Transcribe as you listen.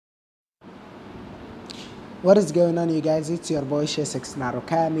What is going on, you guys? It's your boy Shicks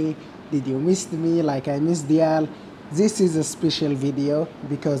Narokami. Did you miss me like I missed y'all? This is a special video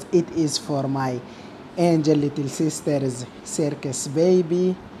because it is for my angel little sister's circus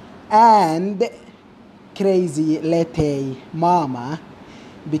baby and crazy lete mama,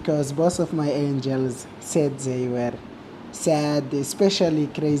 because both of my angels said they were sad, especially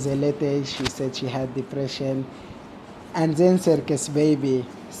crazy lete. She said she had depression, and then circus baby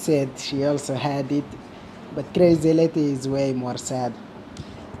said she also had it, but crazy lady is way more sad.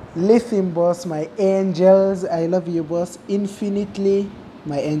 Listen, boss, my angels, I love you both infinitely.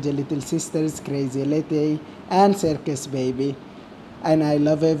 My angel little sisters, crazy lady and circus baby, and I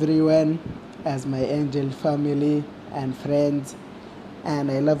love everyone as my angel family and friends,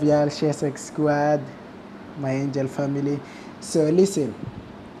 and I love y'all Shicks squad, my angel family. So listen,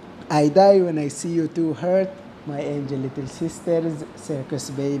 I die when I see you two hurt, my angel little sisters, circus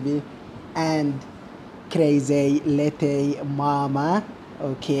baby and crazy lete mama.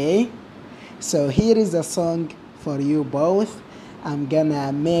 Okay, so here is a song for you both. I'm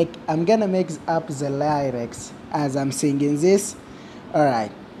gonna make up the lyrics as I'm singing this. All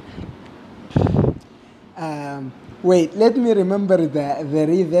right. Wait, let me remember the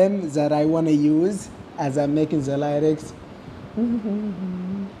rhythm that I want to use as I'm making the lyrics.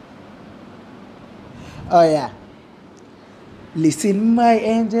 Oh yeah. Listen, my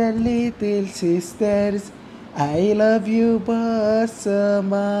angel little sisters, I love you both so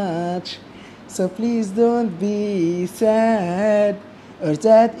much. So please don't be sad, or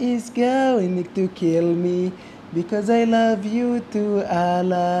that is going to kill me, because I love you too a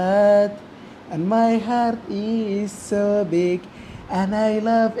lot. And my heart is so big, and I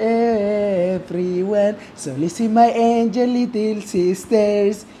love everyone. So listen, my angel little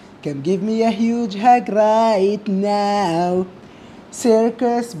sisters, come give me a huge hug right now.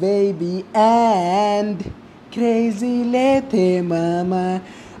 Circus baby and crazy lettemama,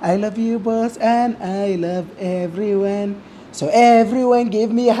 I love you both and I love everyone. So everyone give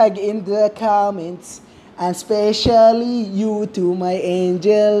me a hug in the comments, and especially you two, my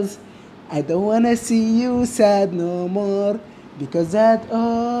angels. I don't wanna see you sad no more, because that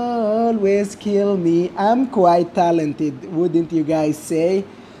always kill me. I'm quite talented, wouldn't you guys say?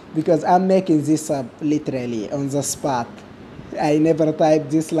 Because I'm making this up literally on the spot. I never typed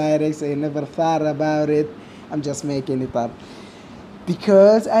these lyrics, I never thought about it. I'm just making it up.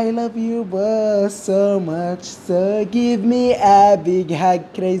 Because I love you both so much. So give me a big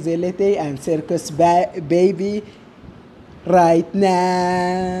hug, crazy lady and circus baby, right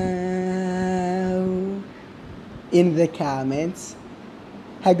now in the comments.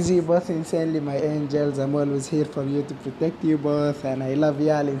 Hugs you both insanely, my angels. I'm always here for you to protect you both, and I love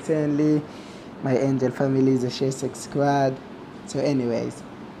y'all insanely. My angel family is a Shicks squad. So anyways,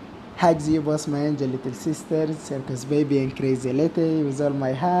 hugs you both, my angel little sisters, circus baby and crazy lady, with all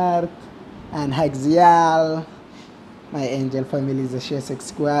my heart. And hugs y'all, my angel family is a Shicks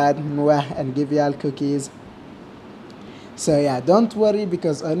squad. Mwah, and give y'all cookies. So yeah, don't worry,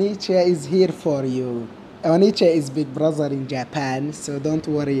 because Onicha is here for you. Onicha is big brother in Japan, so don't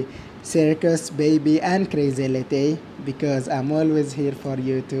worry, circus baby and crazy lady, because I'm always here for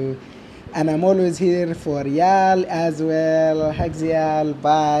you too. And I'm always here for y'all as well. Hugs y'all,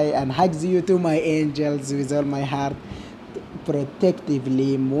 bye, and hugs you to my angels with all my heart,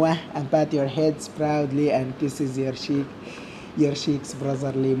 protectively, mwah, and pat your heads proudly and kisses your cheeks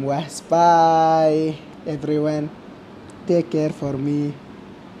brotherly, mwah. Bye everyone, take care for me.